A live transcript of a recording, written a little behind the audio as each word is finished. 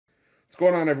What's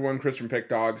going on, everyone? Chris from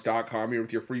Pickdawgz.com here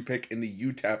with your free pick in the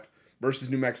UTEP versus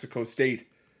New Mexico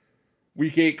State.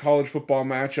 Week 8 college football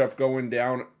matchup going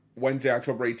down Wednesday,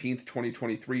 October 18th,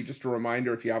 2023. Just a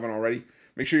reminder, if you haven't already,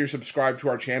 make sure you're subscribed to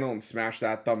our channel and smash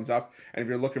that thumbs up. And if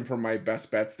you're looking for my best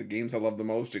bets, the games I love the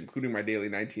most, including my daily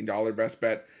 $19 best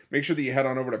bet, make sure that you head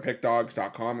on over to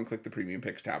Pickdawgz.com and click the Premium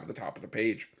Picks tab at the top of the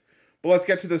page. But let's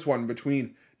get to this one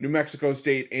between New Mexico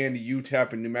State and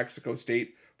UTEP. And New Mexico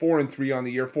State 4-3 on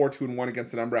the year, 4-2-1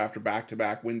 against the number after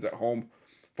back-to-back wins at home,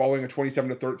 following a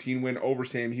 27-13 win over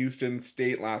Sam Houston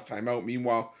State last time out.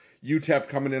 Meanwhile, UTEP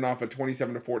coming in off a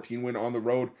 27-14 win on the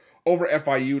road over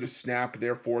FIU to snap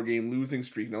their 4-game losing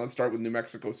streak. Now let's start with New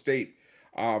Mexico State.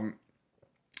 They're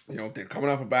coming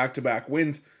off of back-to-back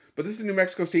wins, but this is a New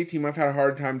Mexico State team I've had a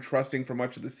hard time trusting for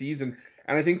much of the season,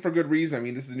 and I think for good reason. I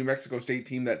mean, this is a New Mexico State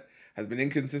team that has been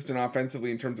inconsistent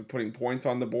offensively in terms of putting points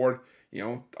on the board.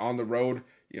 On the road,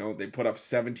 they put up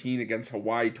 17 against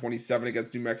Hawaii, 27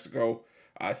 against New Mexico,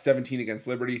 17 against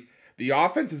Liberty. The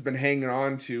offense has been hanging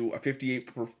on to a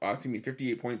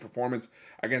 58-point performance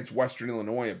against Western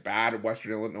Illinois, a bad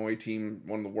Western Illinois team,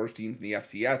 one of the worst teams in the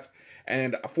FCS,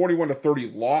 and a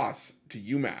 41-30 loss to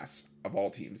UMass, of all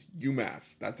teams.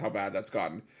 UMass, that's how bad that's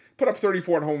gotten. Put up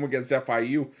 34 at home against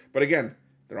FIU, but again,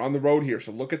 they're on the road here,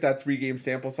 so look at that 3-game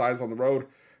sample size on the road.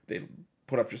 They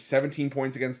put up just 17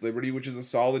 points against Liberty, which is a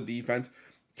solid defense.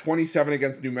 27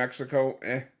 against New Mexico,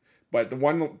 But the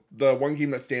one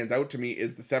game that stands out to me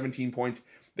is the 17 points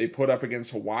they put up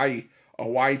against Hawaii, a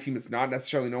Hawaii team that's not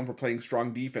necessarily known for playing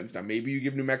strong defense. Now, maybe you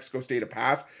give New Mexico State a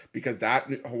pass because that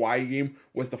Hawaii game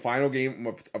was the final game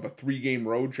of a 3-game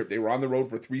road trip. They were on the road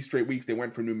for 3 straight weeks. They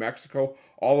went from New Mexico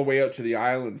all the way out to the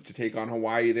islands to take on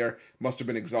Hawaii there. Must have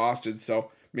been exhausted,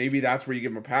 so maybe that's where you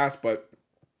give them a pass, but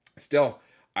still,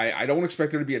 I don't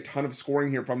expect there to be a ton of scoring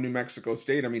here from New Mexico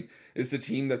State. I mean, it's a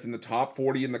team that's in the top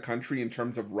 40 in the country in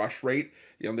terms of rush rate.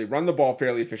 They run the ball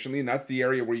fairly efficiently, and that's the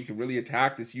area where you can really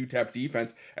attack this UTEP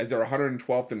defense, as they're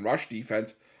 112th in rush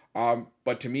defense.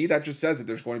 But to me, that just says that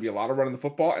there's going to be a lot of running the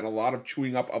football and a lot of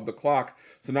chewing up of the clock.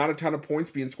 So not a ton of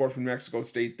points being scored from New Mexico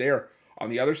State there. On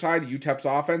the other side, UTEP's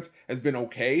offense has been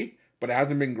okay, but it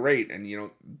hasn't been great.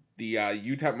 And, the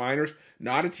UTEP Miners,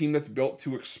 not a team that's built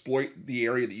to exploit the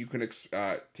area that you can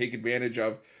take advantage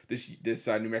of this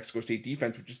New Mexico State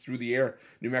defense, which is through the air.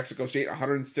 New Mexico State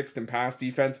 106th in pass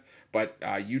defense, but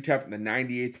UTEP the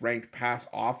 98th ranked pass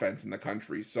offense in the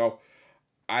country. So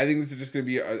I think this is just going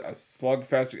to be a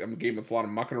slugfest, a game that's a lot of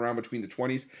mucking around between the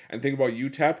 20s. And think about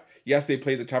UTEP. Yes, they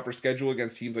play the tougher schedule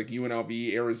against teams like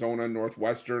UNLV, Arizona,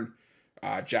 Northwestern,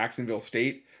 Jacksonville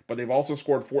State, but they've also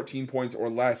scored 14 points or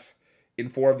less in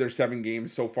 4 of their 7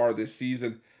 games so far this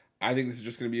season. I think this is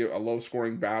just going to be a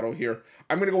low-scoring battle here.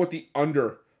 I'm going to go with the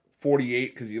under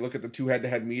 48 because you look at the 2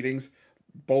 head-to-head meetings,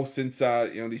 both since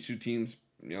these two teams,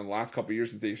 the last couple of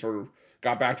years since they sort of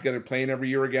got back together playing every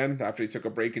year again after they took a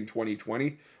break in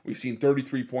 2020. We've seen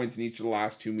 33 points in each of the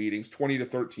last 2 meetings,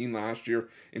 20-13 last year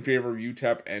in favor of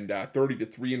UTEP and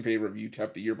 30-3 in favor of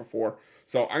UTEP the year before.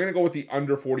 So I'm going to go with the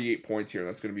under 48 points here.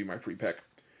 That's going to be my free pick.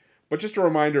 But just a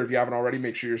reminder, if you haven't already,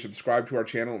 make sure you're subscribed to our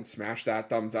channel and smash that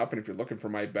thumbs up. And if you're looking for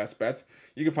my best bets,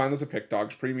 you can find those at Pick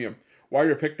Dawgz Premium. While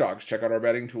you're at Pick Dawgz, check out our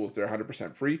betting tools. They're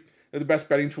 100% free. They're the best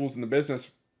betting tools in the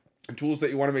business, and tools that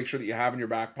you want to make sure that you have in your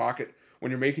back pocket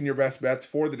when you're making your best bets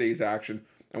for the day's action.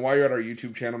 And while you're at our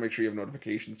YouTube channel, make sure you have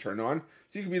notifications turned on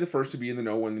so you can be the first to be in the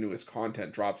know when the newest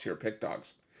content drops here at Pick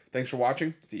Dawgz. Thanks for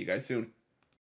watching. See you guys soon.